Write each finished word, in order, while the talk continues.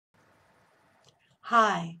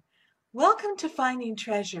Hi, welcome to Finding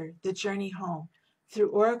Treasure, the Journey Home,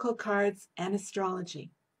 through Oracle cards and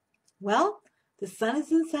astrology. Well, the sun is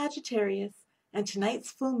in Sagittarius, and tonight's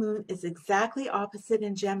full moon is exactly opposite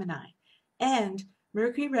in Gemini, and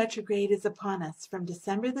Mercury retrograde is upon us from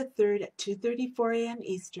December the 3rd at 2:34 a.m.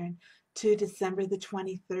 Eastern to December the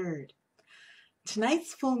 23rd.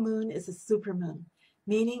 Tonight's full moon is a supermoon,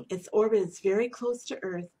 meaning its orbit is very close to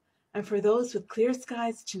Earth, and for those with clear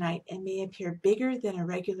skies tonight, it may appear bigger than a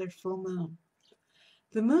regular full moon.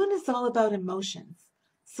 The moon is all about emotions,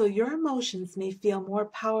 so your emotions may feel more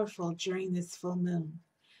powerful during this full moon.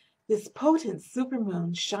 This potent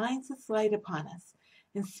supermoon shines its light upon us,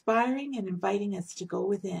 inspiring and inviting us to go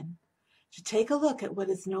within, to take a look at what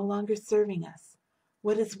is no longer serving us,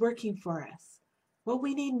 what is working for us, what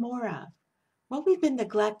we need more of, what we've been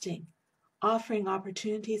neglecting, offering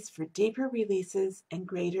opportunities for deeper releases and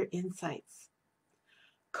greater insights.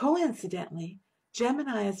 Coincidentally,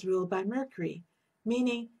 Gemini is ruled by Mercury,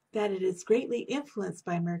 meaning that it is greatly influenced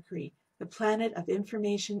by Mercury, the planet of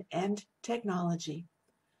information and technology.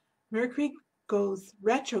 Mercury goes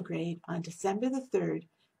retrograde on December the 3rd,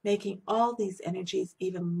 making all these energies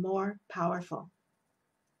even more powerful.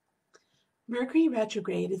 Mercury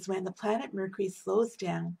retrograde is when the planet Mercury slows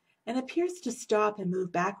down and appears to stop and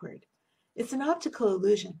move backward. It's an optical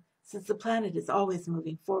illusion, since the planet is always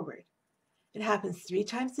moving forward. It happens 3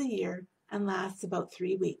 times a year and lasts about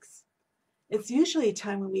 3 weeks. It's usually a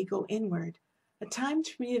time when we go inward, a time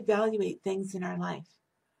to reevaluate things in our life.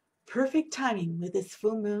 Perfect timing with this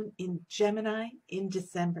full moon in Gemini in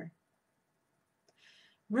December.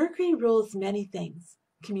 Mercury rules many things: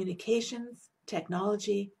 communications,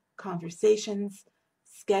 technology, conversations,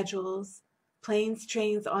 schedules, planes,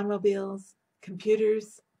 trains, automobiles,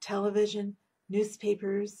 computers, television,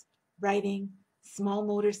 newspapers, writing, small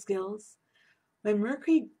motor skills. When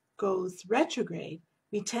Mercury goes retrograde,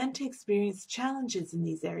 we tend to experience challenges in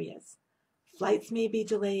these areas. Flights may be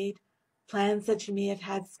delayed, plans that you may have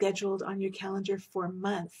had scheduled on your calendar for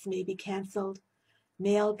months may be canceled,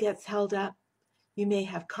 mail gets held up, you may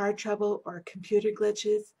have car trouble or computer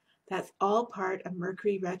glitches. That's all part of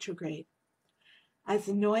Mercury retrograde. As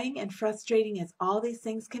annoying and frustrating as all these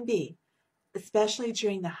things can be, especially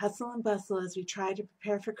during the hustle and bustle as we try to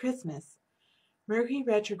prepare for Christmas, Mercury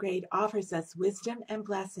retrograde offers us wisdom and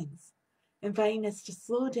blessings, inviting us to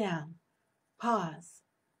slow down, pause,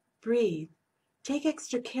 breathe, take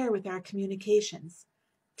extra care with our communications,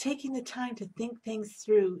 taking the time to think things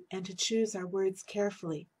through and to choose our words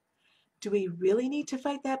carefully. Do we really need to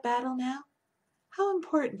fight that battle now? How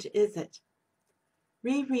important is it?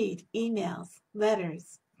 Reread emails,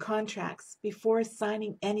 letters, contracts before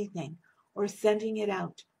signing anything or sending it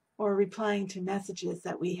out or replying to messages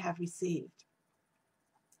that we have received.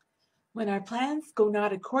 When our plans go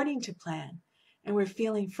not according to plan and we're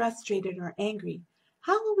feeling frustrated or angry,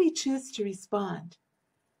 how will we choose to respond?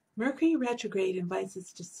 Mercury retrograde invites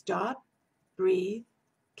us to stop, breathe,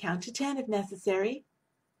 count to 10 if necessary,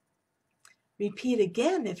 repeat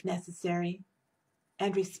again if necessary,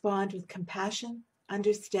 and respond with compassion,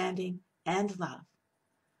 understanding, and love.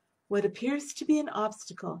 What appears to be an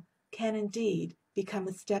obstacle can indeed become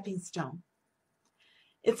a stepping stone.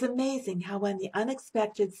 It's amazing how when the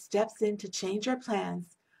unexpected steps in to change our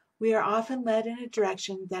plans, we are often led in a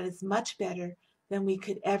direction that is much better than we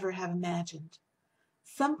could ever have imagined.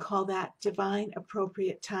 Some call that divine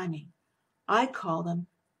appropriate timing. I call them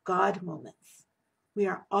God moments. We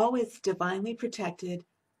are always divinely protected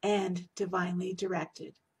and divinely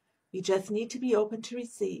directed. We just need to be open to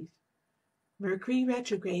receive. Mercury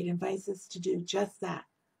retrograde invites us to do just that,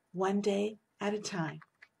 one day at a time.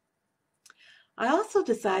 I also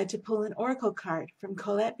decided to pull an oracle card from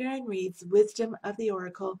Colette Baron-Reid's Wisdom of the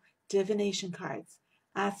Oracle divination cards,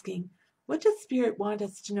 asking, what does Spirit want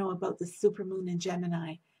us to know about the supermoon in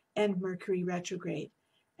Gemini and Mercury retrograde?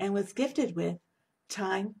 And was gifted with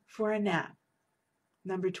Time for a Nap,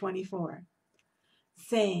 number 24,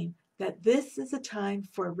 saying that this is a time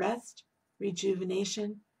for rest,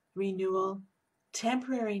 rejuvenation, renewal,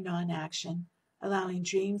 temporary non-action, allowing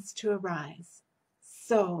dreams to arise.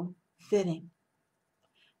 So fitting.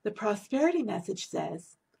 The prosperity message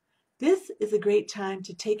says, this is a great time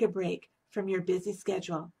to take a break from your busy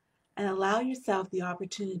schedule and allow yourself the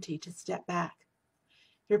opportunity to step back.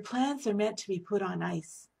 Your plans are meant to be put on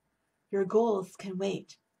ice. Your goals can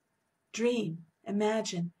wait. Dream,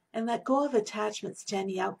 imagine, and let go of attachments to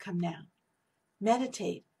any outcome now.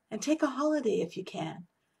 Meditate and take a holiday if you can.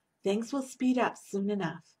 Things will speed up soon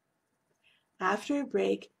enough. After a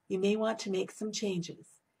break, you may want to make some changes.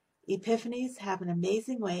 Epiphanies have an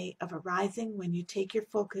amazing way of arising when you take your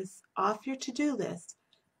focus off your to-do list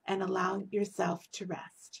and allow yourself to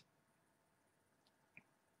rest.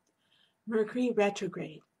 Mercury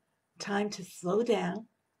retrograde, time to slow down,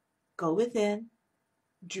 go within,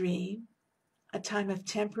 dream, a time of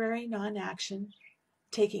temporary non-action,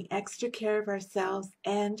 taking extra care of ourselves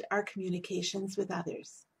and our communications with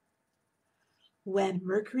others. When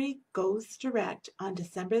Mercury goes direct on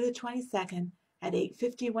December the 22nd at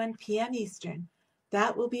 8:51 p.m. Eastern,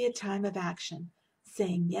 that will be a time of action,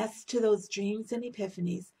 saying yes to those dreams and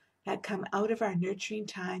epiphanies that come out of our nurturing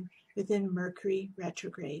time within Mercury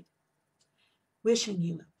retrograde. Wishing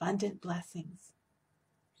you abundant blessings.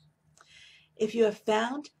 If you have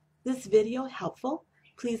found this video helpful,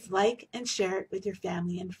 please like and share it with your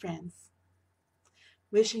family and friends.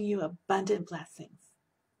 Wishing you abundant blessings.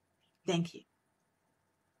 Thank you.